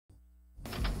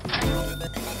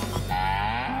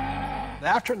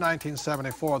After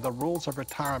 1974, the rules of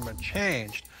retirement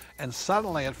changed, and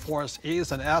suddenly it forced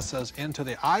E's and S's into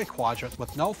the I quadrant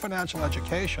with no financial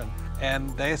education,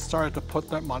 and they started to put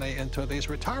their money into these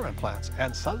retirement plans.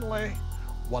 And suddenly,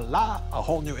 voila, a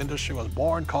whole new industry was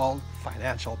born called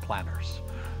financial planners.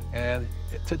 And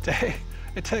today,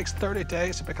 it takes 30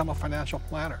 days to become a financial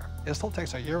planner. It still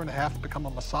takes 1.5 years to become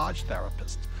a massage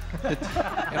therapist. You know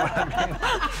what I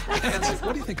mean?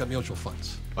 What do you think of mutual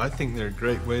funds? I think they're a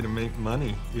great way to make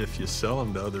money if you sell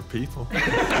them to other people.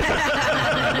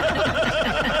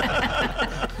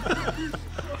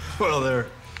 Well,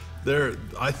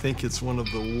 I think it's one of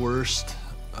the worst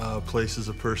places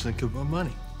a person could put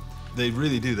money. They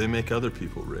really do. They make other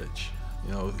people rich.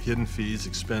 You know, hidden fees,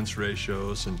 expense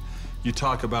ratios, and you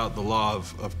talk about the law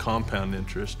of compound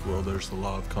interest. Well, there's the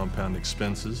law of compound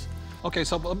expenses. Okay,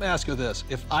 so let me ask you this.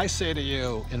 If I say to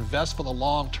you, invest for the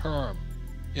long term,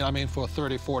 you know what I mean, for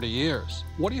 30, 40 years,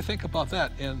 what do you think about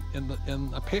that in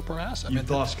a paper asset? You've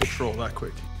lost control that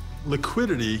quick.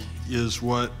 Liquidity is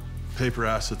what paper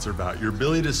assets are about. Your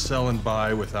ability to sell and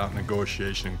buy without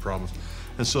negotiation problems.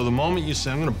 And so the moment you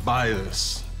say, I'm going to buy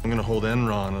this, I'm going to hold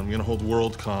Enron, I'm going to hold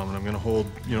WorldCom, and I'm going to hold,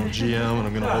 you know, GM, and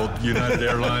I'm going to hold United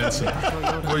Airlines, and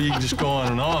well, you can just go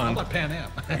on and on. How about Pan Am?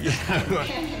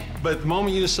 But the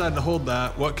moment you decide to hold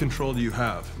that, what control do you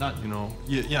have? None. You know,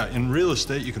 yeah, in real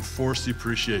estate, you can force the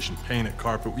appreciation, paint it,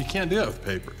 carpet. You can't do that with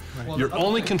paper. Right. Well, your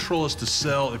only control is to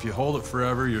sell. If you hold it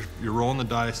forever, you're rolling the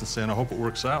dice and saying, I hope it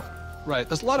works out. Right.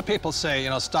 There's a lot of people say, you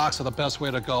know, stocks are the best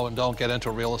way to go and don't get into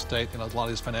real estate. You know, there's a lot of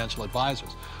these financial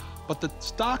advisors. But the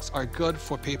stocks are good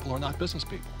for people who are not business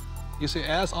people. You see,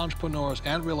 as entrepreneurs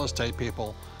and real estate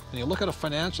people, when you look at a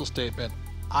financial statement,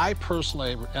 I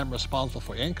personally am responsible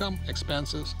for income,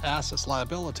 expenses, assets,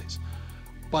 liabilities.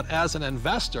 But as an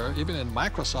investor, even in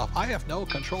Microsoft, I have no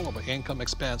control over income,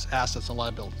 expense, assets, and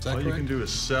liabilities. Is that correct? All you can do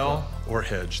is sell or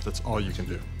hedge. That's all you can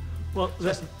do. Well,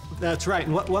 that's right.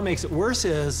 And what makes it worse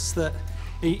is that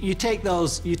you take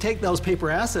those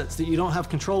paper assets that you don't have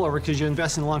control over because you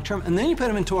invest in the long term, and then you put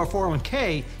them into our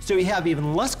 401k, so you have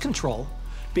even less control,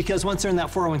 because once they're in that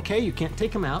 401k, you can't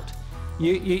take them out.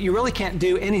 You really can't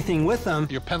do anything with them.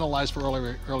 You're penalized for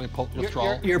early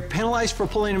withdrawal. You're penalized for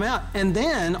pulling them out. And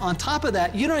then, on top of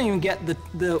that, you don't even get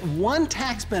the one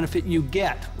tax benefit you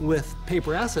get with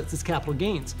paper assets is capital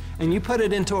gains. And you put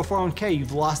it into a 401k,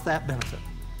 you've lost that benefit.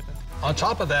 On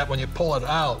top of that, when you pull it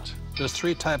out, there's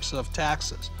 3 types of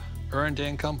taxes: earned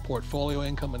income, portfolio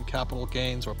income, and capital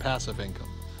gains or passive income.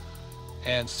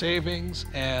 And savings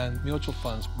and mutual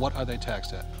funds, what are they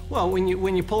taxed at? Well, when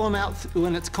you pull them out,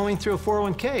 when it's going through a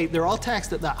 401k, they're all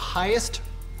taxed at that highest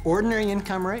ordinary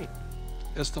income rate.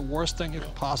 It's the worst thing you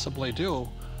could possibly do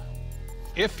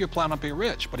if you plan to be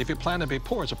rich. But if you plan to be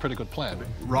poor, it's a pretty good plan.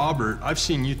 Robert, I've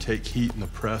seen you take heat in the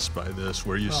press by this,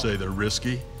 where you say they're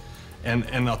risky.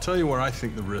 And I'll tell you where I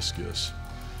think the risk is.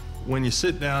 When you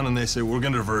sit down and they say, we're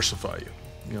going to diversify you.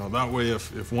 You know, that way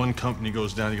if one company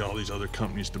goes down, you got all these other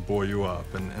companies to buoy you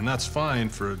up. And that's fine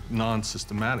for a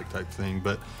non-systematic type thing,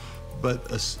 but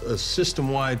a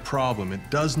system-wide problem, it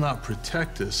does not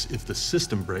protect us if the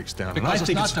system breaks down. Because and I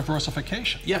think it's not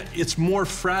diversification. Yeah, it's more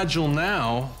fragile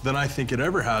now than I think it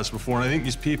ever has before. And I think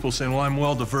these people saying, well, I'm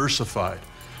well diversified.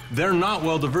 They're not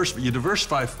well diversified. You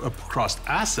diversify across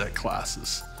asset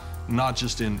classes, not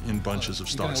just in bunches of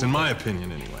stocks, in my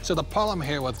opinion anyway. So the problem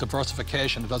here with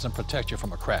diversification, it doesn't protect you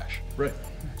from a crash. Right.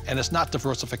 And it's not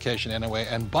diversification anyway,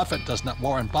 and Buffett does not,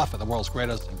 Warren Buffett, the world's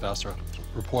greatest investor,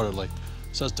 reportedly,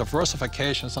 says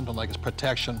diversification is something like it's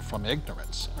protection from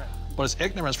ignorance. Right. But it's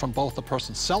ignorance from both the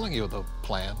person selling you the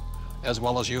plan as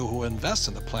well as you who invests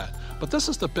in the plan. But this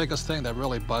is the biggest thing that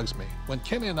really bugs me. When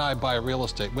Kenny and I buy real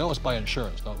estate, we always buy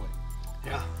insurance, don't we?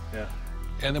 Yeah. Yeah.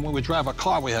 And then when we drive a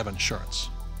car, we have insurance.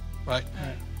 Right?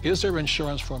 Is there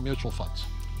insurance for mutual funds?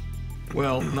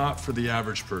 Well, not for the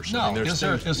average person. No. I mean, is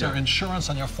there insurance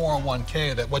on your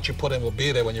 401k that what you put in will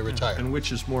be there when you retire? And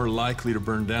which is more likely to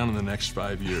burn down in the next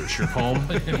 5 years, your home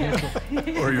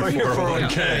or your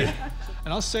 401k?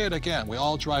 And I'll say it again, we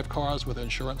all drive cars with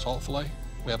insurance, hopefully.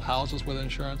 We have houses with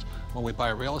insurance. When we buy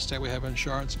real estate, we have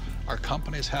insurance. Our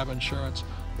companies have insurance.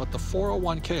 But the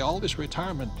 401k, all these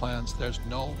retirement plans, there's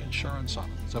no insurance on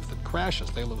them. So if it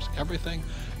crashes, they lose everything,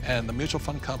 and the mutual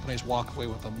fund companies walk away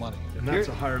with the money. And that's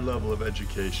a higher level of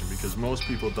education, because most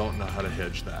people don't know how to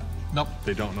hedge that. Nope.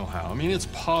 They don't know how. I mean, it's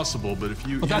possible, but if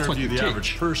you interview the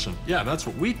average person, yeah, that's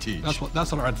what we teach.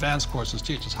 That's what our advanced courses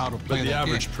teach us, how to play the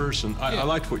average person. I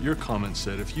liked what your comment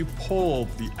said. If you poll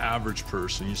the average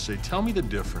person, you say, tell me the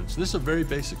difference. This is a very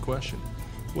basic question.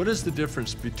 What is the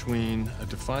difference between a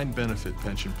defined benefit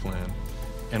pension plan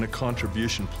and a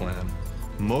contribution plan,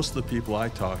 Most of the people I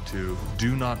talk to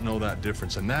do not know that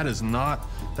difference, and that is not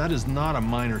a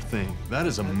minor thing. That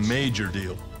is a major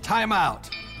deal. Time out.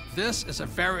 This is a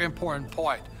very important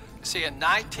point. See, in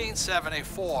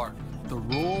 1974, the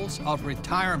rules of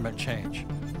retirement changed.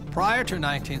 Prior to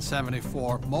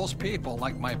 1974, most people,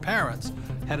 like my parents,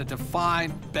 had a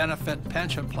defined benefit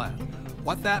pension plan.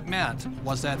 What that meant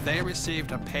was that they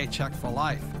received a paycheck for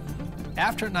life.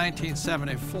 After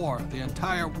 1974, the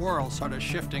entire world started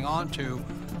shifting onto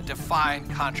a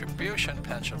defined contribution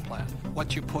pension plan.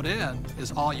 What you put in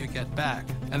is all you get back.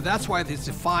 And that's why these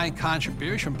defined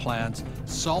contribution plans,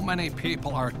 so many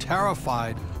people are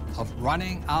terrified of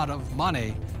running out of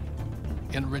money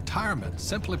in retirement,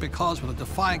 simply because with a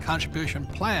defined contribution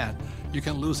plan, you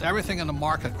can lose everything in the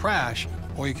market crash,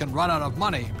 or you can run out of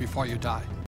money before you die.